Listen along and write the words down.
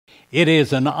It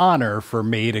is an honor for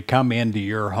me to come into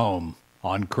your home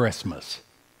on Christmas.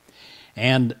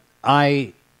 And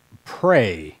I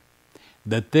pray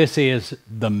that this is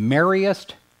the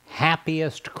merriest,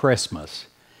 happiest Christmas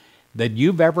that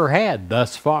you've ever had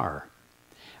thus far.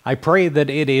 I pray that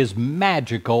it is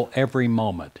magical every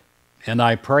moment. And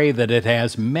I pray that it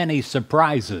has many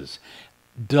surprises,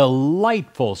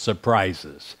 delightful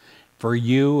surprises for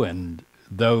you and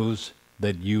those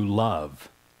that you love.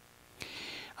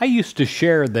 I used to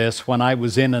share this when I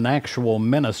was in an actual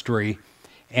ministry,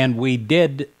 and we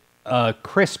did a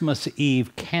Christmas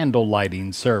Eve candle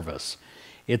lighting service.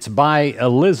 It's by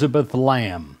Elizabeth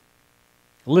Lamb.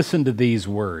 Listen to these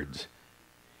words.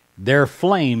 Their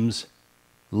flames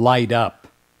light up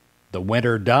the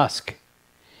winter dusk,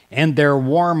 and their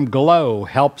warm glow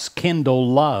helps kindle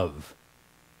love.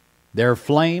 Their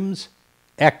flames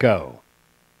echo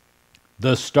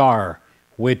the star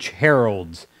which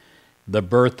heralds the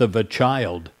birth of a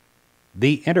child,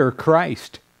 the inner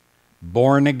Christ,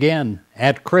 born again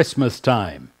at Christmas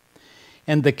time.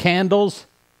 And the candles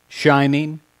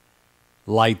shining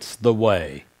lights the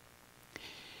way.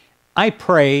 I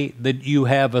pray that you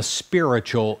have a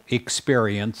spiritual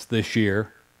experience this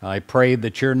year. I pray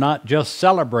that you're not just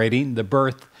celebrating the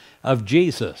birth of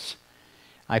Jesus.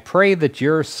 I pray that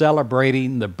you're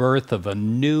celebrating the birth of a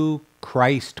new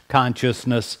Christ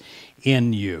consciousness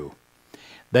in you.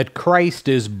 That Christ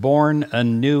is born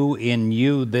anew in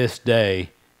you this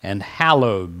day, and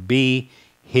hallowed be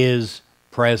his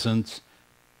presence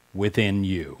within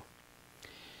you.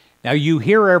 Now you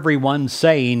hear everyone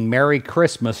saying Merry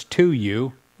Christmas to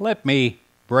you. Let me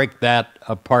break that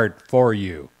apart for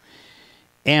you.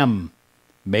 M,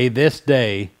 may this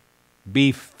day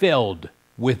be filled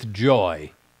with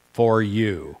joy for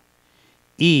you.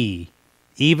 E,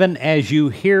 even as you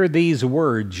hear these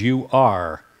words, you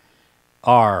are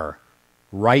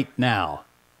right now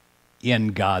in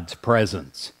God's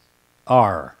presence,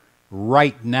 are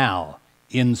right now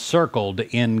encircled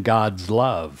in God's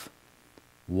love.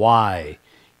 Why?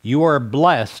 You are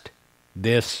blessed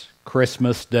this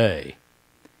Christmas day.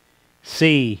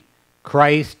 See,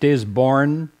 Christ is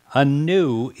born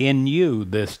anew in you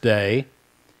this day.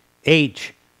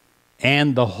 H,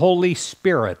 and the Holy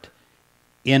Spirit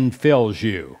infills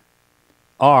you.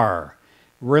 R,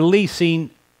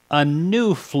 releasing a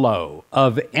new flow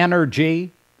of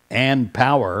energy and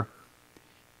power.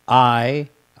 I,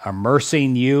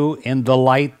 immersing you in the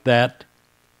light that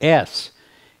S,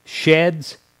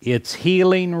 sheds its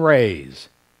healing rays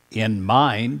in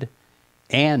mind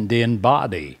and in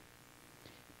body.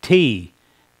 T,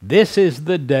 this is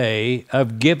the day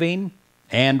of giving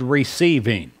and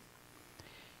receiving.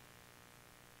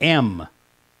 M,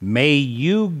 may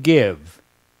you give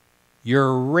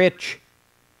your rich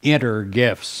inner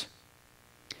gifts.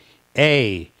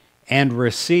 A, and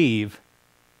receive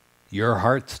your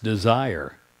heart's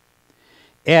desire.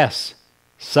 S,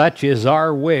 such is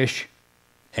our wish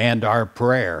and our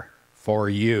prayer for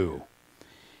you.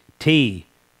 T,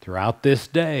 throughout this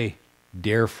day,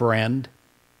 dear friend.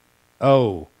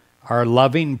 O, our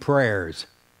loving prayers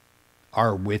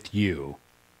are with you.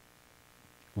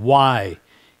 Y,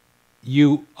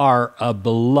 you are a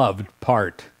beloved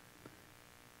part.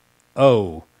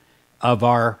 O, of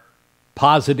our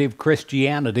Positive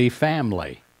Christianity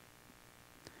family.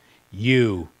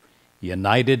 U,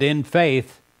 united in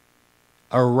faith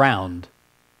around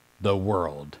the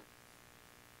world.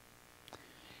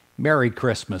 Merry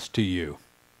Christmas to you.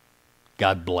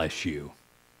 God bless you.